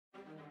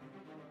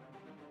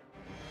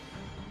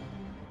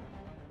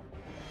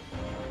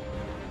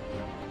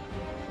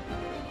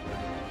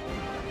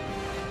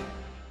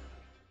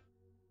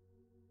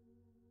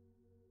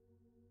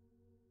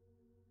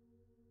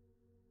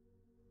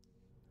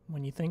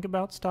When you think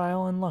about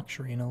style and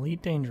luxury in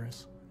Elite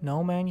Dangerous,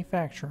 no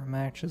manufacturer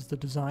matches the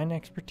design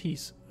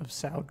expertise of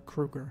Saud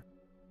Kruger.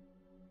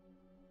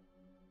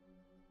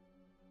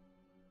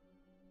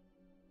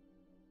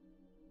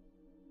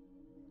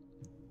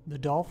 The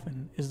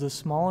Dolphin is the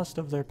smallest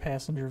of their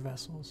passenger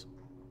vessels,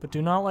 but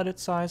do not let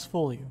its size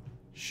fool you.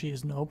 She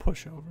is no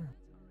pushover.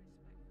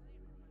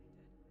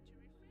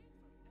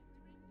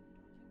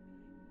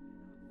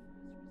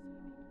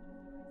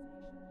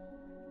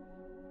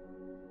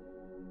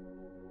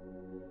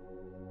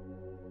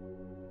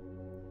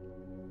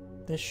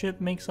 This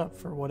ship makes up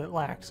for what it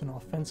lacks in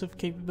offensive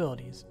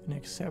capabilities and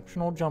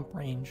exceptional jump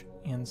range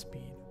and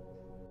speed.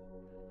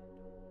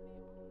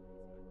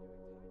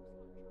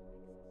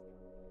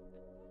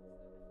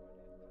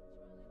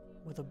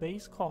 With a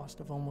base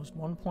cost of almost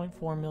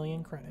 1.4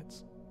 million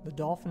credits, the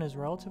Dolphin is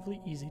relatively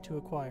easy to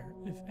acquire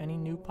if any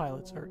new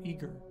pilots are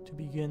eager to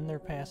begin their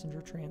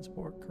passenger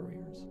transport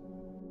careers.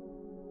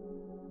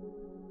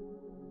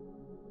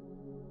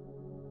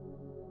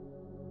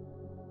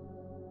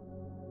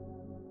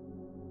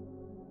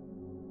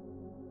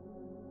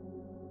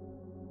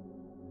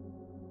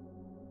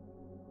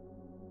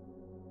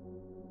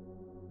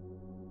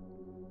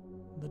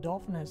 The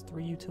Dolphin has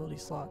 3 utility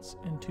slots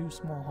and 2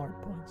 small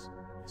hardpoints,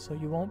 so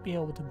you won't be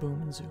able to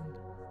boom and zoom.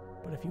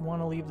 But if you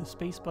want to leave the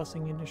space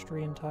busing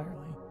industry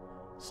entirely,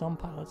 some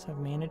pilots have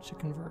managed to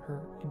convert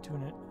her into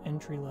an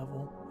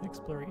entry-level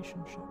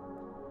exploration ship.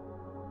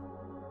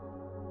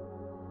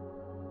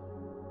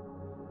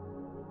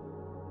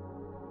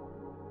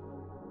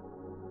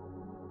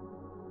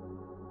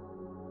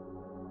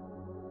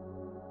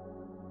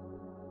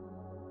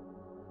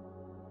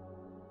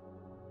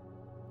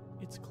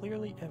 It's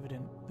clearly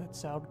evident that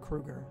Saud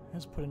Kruger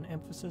has put an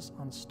emphasis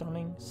on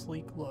stunning,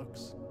 sleek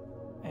looks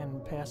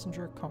and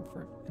passenger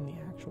comfort in the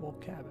actual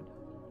cabin.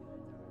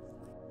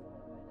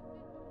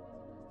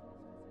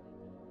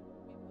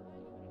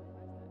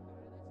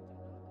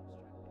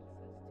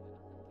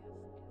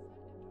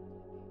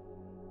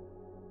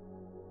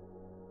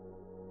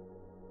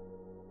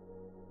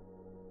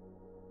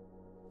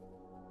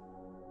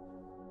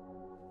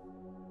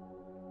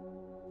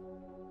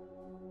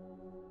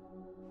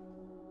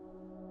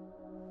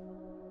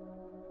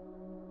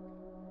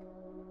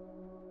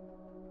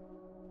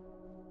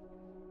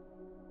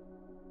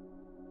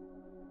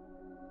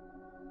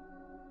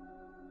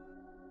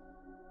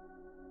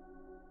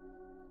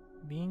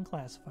 Being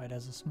classified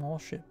as a small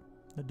ship,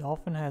 the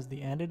Dolphin has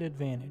the added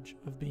advantage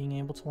of being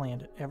able to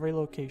land at every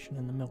location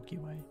in the Milky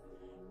Way,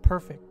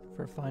 perfect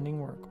for finding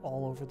work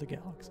all over the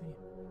galaxy.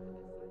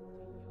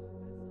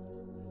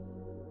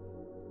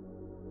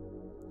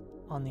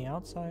 On the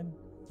outside,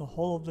 the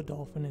hull of the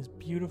Dolphin is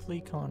beautifully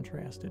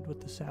contrasted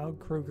with the Saud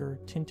Kruger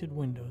tinted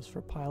windows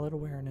for pilot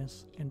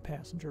awareness and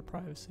passenger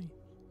privacy.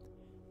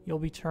 You'll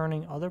be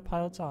turning other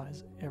pilots'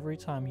 eyes every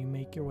time you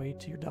make your way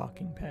to your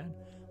docking pad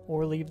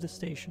or leave the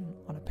station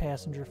on a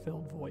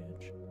passenger-filled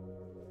voyage.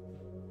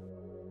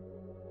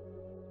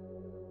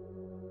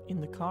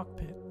 In the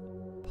cockpit,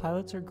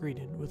 pilots are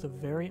greeted with a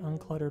very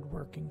uncluttered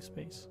working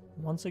space,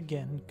 once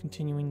again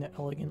continuing the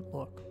elegant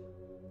look.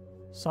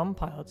 Some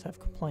pilots have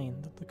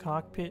complained that the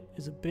cockpit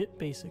is a bit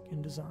basic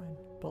in design,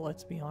 but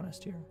let's be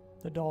honest here,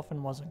 the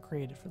Dolphin wasn't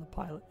created for the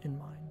pilot in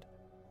mind.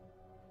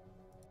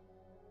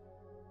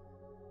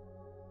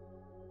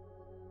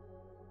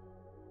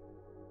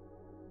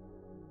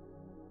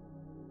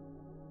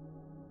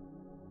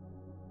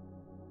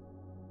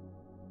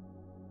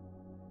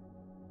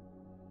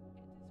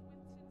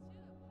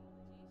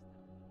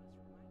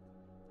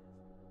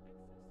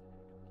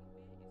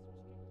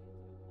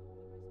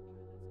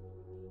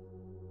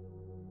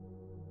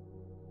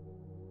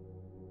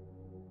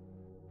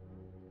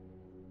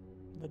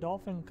 The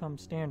Dolphin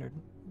comes standard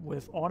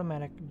with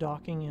automatic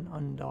docking and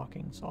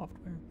undocking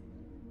software.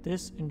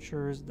 This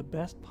ensures the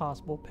best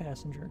possible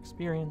passenger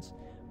experience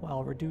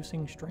while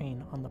reducing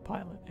strain on the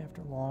pilot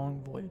after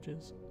long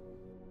voyages.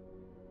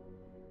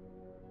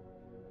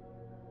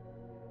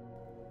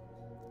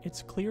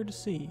 It's clear to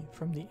see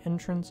from the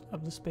entrance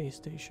of the space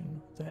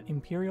station that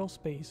Imperial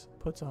Space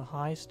puts a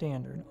high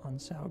standard on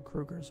Saud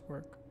Kruger's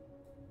work.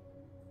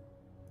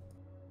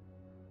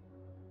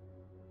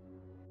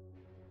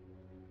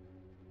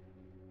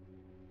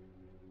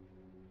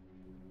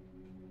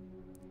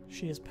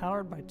 She is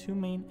powered by 2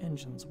 main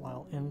engines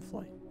while in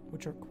flight,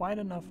 which are quite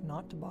enough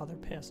not to bother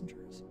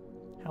passengers.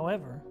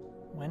 However,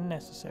 when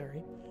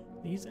necessary,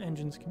 these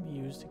engines can be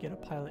used to get a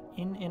pilot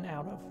in and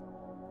out of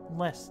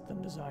less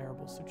than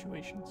desirable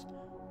situations,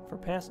 for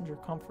passenger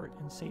comfort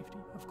and safety,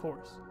 of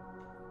course.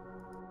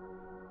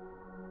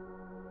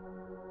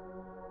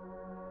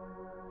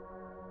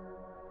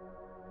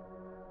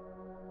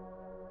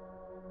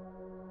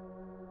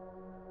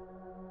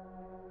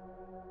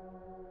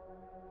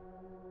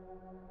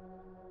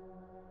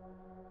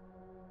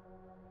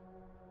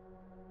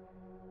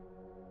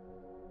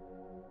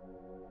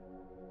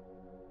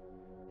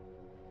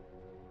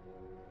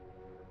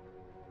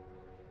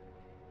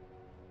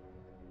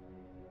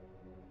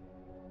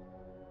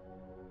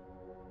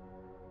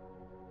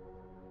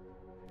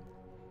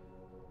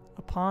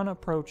 Upon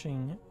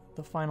approaching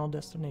the final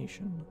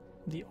destination,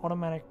 the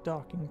automatic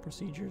docking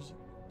procedures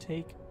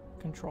take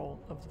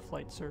control of the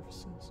flight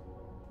surfaces.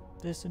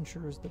 This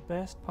ensures the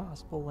best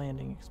possible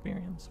landing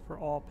experience for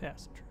all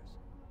passengers.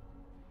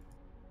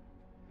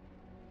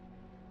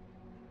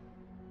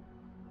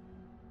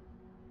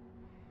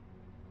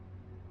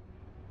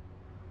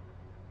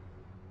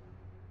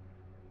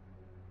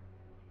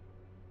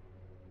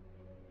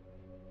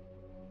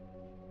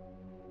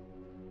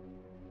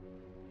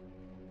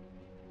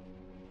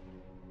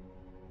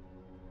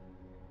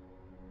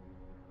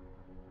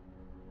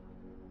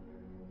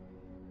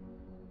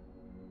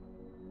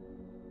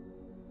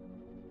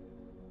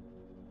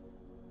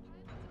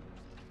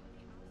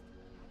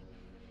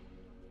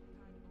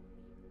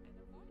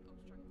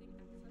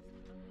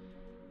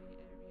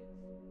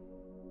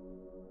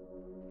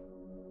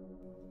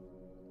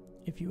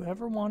 If you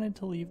ever wanted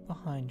to leave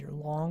behind your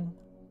long,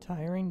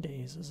 tiring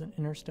days as an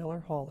interstellar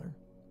hauler,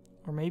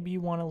 or maybe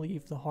you want to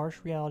leave the harsh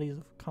realities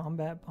of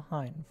combat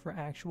behind for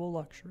actual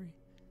luxury,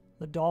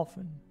 the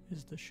Dolphin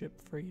is the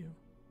ship for you.